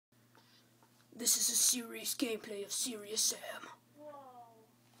This is a serious gameplay of Serious Sam. Whoa.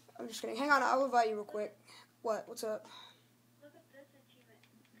 I'm just kidding. Hang on, I'll invite you real quick. What? What's up? Look at this achievement.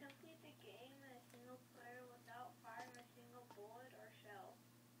 Complete the game in a single player without firing a single bullet or shell.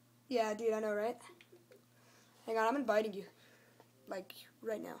 Yeah, dude, I know, right? Hang on, I'm inviting you. Like,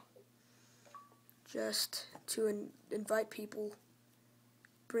 right now. Just to invite people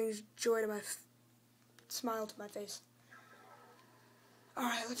brings joy to my smile to my face.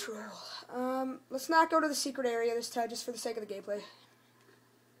 Alright, let's roll. Let's not go to the secret area this time, just for the sake of the gameplay.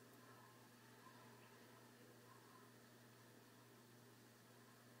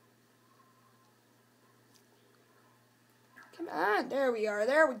 Come on, there we are,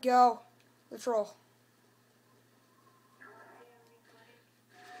 there we go. Let's roll.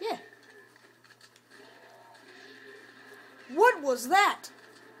 Yeah. What was that?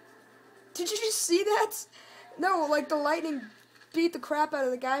 Did you just see that? No, like the lightning beat the crap out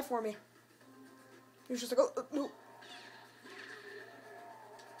of the guy for me. He was just like, oh, no.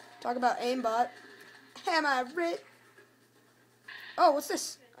 Talk about aimbot. Am I rich? Oh, what's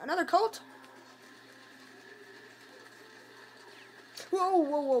this? Another cult? Whoa,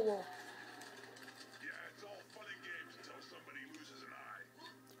 whoa, whoa, whoa. Yeah, it's all fun and games until somebody loses an eye.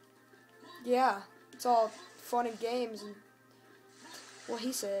 Yeah, it's all fun and games. And well,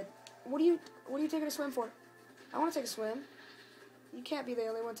 he said, what are you taking a swim for? I want to take a swim. You can't be the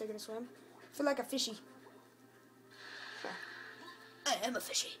only one taking a swim. I feel like a fishy. I am a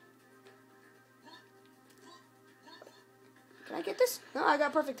fishy. Can I get this? No, I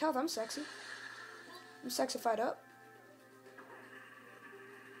got perfect health. I'm sexy. I'm sexified up.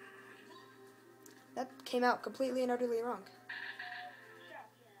 That came out completely and utterly wrong.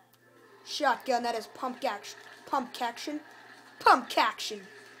 Shotgun, that is pump action. Pump action. Pump action.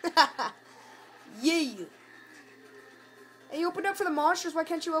 Yeah. And you opened up for the monsters, why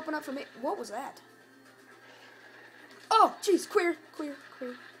can't you open up for me? What was that? Oh, jeez, queer.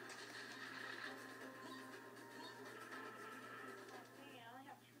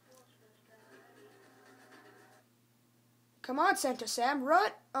 Come on, Santa Sam,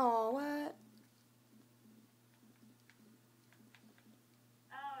 run. Oh, what?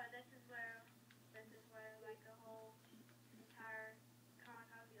 Oh, this is where like the whole entire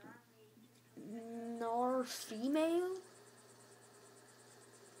kamikaze army. Nor female?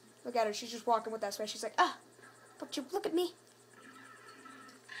 Look at her, she's just walking with that sweat. She's like, ah, don't you look at me.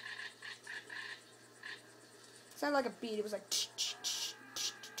 It sounded like a beat. It was like, tsh, tsh, tsh,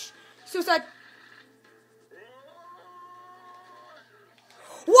 tsh, tsh. Suicide.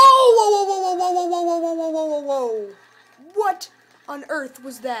 Whoa, whoa, whoa, whoa, whoa, whoa, whoa, whoa, whoa, whoa, whoa, whoa, whoa. What on earth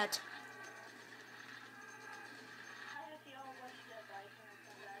was that?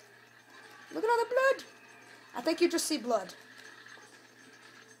 Look at all the blood. I think you just see blood.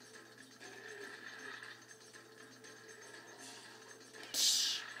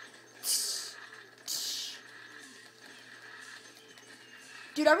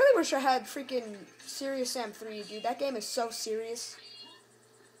 Dude, I really wish I had freaking Serious Sam 3, dude. That game is so serious.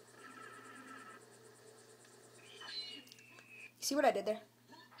 See what I did there?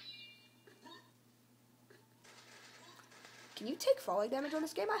 Can you take falling damage on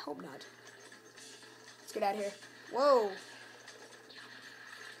this game? I hope not. Let's get out of here. Whoa.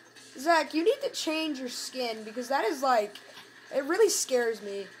 Zach, you need to change your skin because that is like, it really scares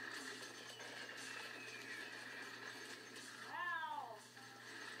me.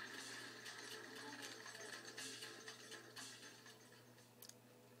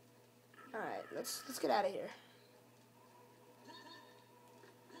 Alright, let's get out of here.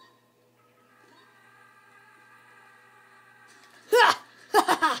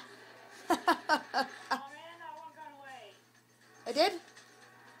 I did? Yeah.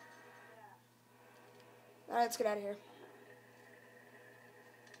 Alright, let's get out of here.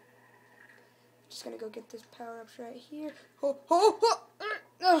 Just gonna go get this power-ups right here.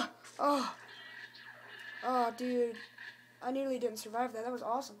 Oh, dude. I nearly didn't survive that. That was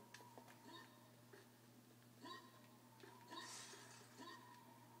awesome.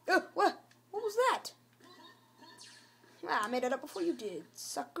 Oh, what? What was that? Ah, I made it up before you did,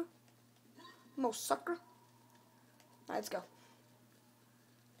 sucker. Most sucker. Alright, let's go.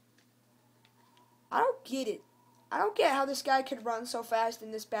 I don't get it. I don't get how this guy could run so fast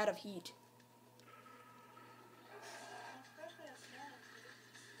in this bad of heat.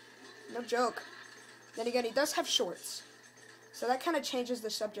 No joke. Then again, he does have shorts. So that kind of changes the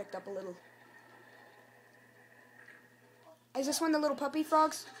subject up a little. Is this one the little puppy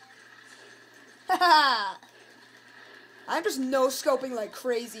frogs? Haha! I'm just no-scoping like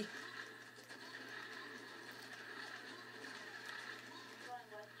crazy.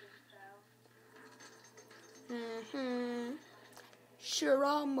 Sure,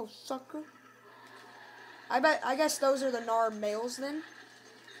 almost sucker. I guess those are the Nar males then.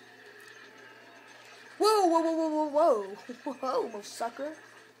 Whoa, whoa, whoa, whoa, whoa, whoa, whoa, mo sucker.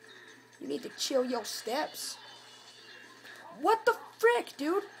 You need to chill your steps. What the frick,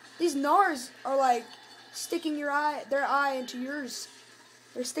 dude? These Nars are like sticking their eye into yours.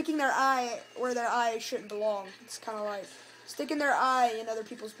 They're sticking their eye where their eye shouldn't belong. It's kind of like sticking their eye in other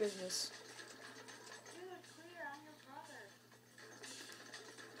people's business. Dude, clear, I'm your brother.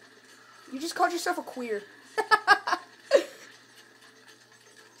 You just called yourself a queer.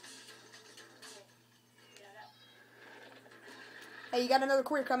 Hey, you got another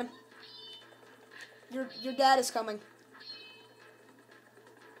queer coming. Your dad is coming.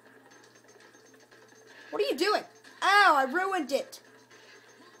 What are you doing? Ow, I ruined it.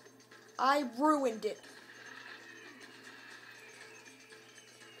 I ruined it.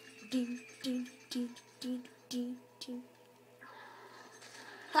 Ding, ding, ding, ding, ding, ding.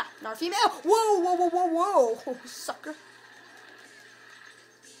 Ha, not female. Whoa, whoa, whoa, whoa, whoa. Sucker.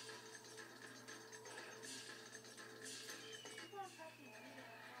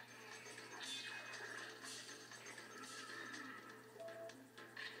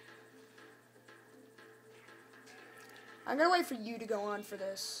 I'm gonna wait for you to go on for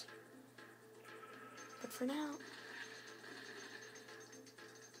this. But for now...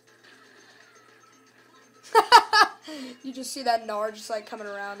 You just see that Nar just like coming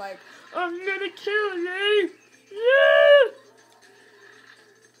around like, I'm gonna kill you! Yeah!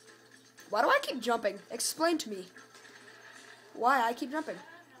 Why do I keep jumping? Explain to me. Why I keep jumping?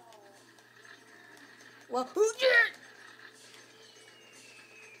 Well, who did?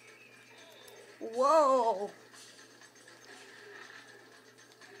 Whoa.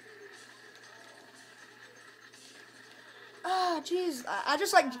 Ah, jeez.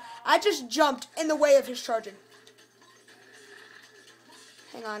 I just jumped in the way of his charging.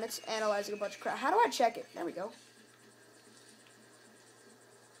 Hang on, it's analyzing a bunch of crap. How do I check it? There we go.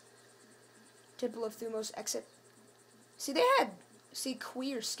 Temple of Thumos exit. See, see,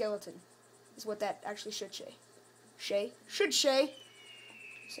 queer skeleton is what that actually should say. Should say.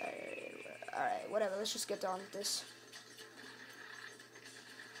 Sorry. Alright, whatever. Let's just get on with this.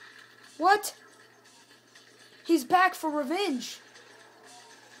 What? He's back for revenge.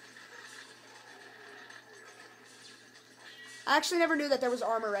 I actually never knew that there was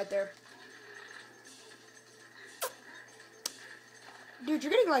armor right there. Dude,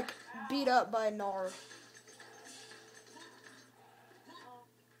 you're getting, like, beat up by a Nar.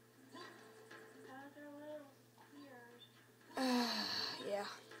 Yeah.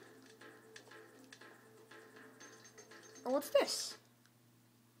 Oh, what's this?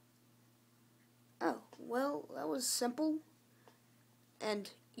 Oh, well, that was simple and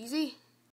easy.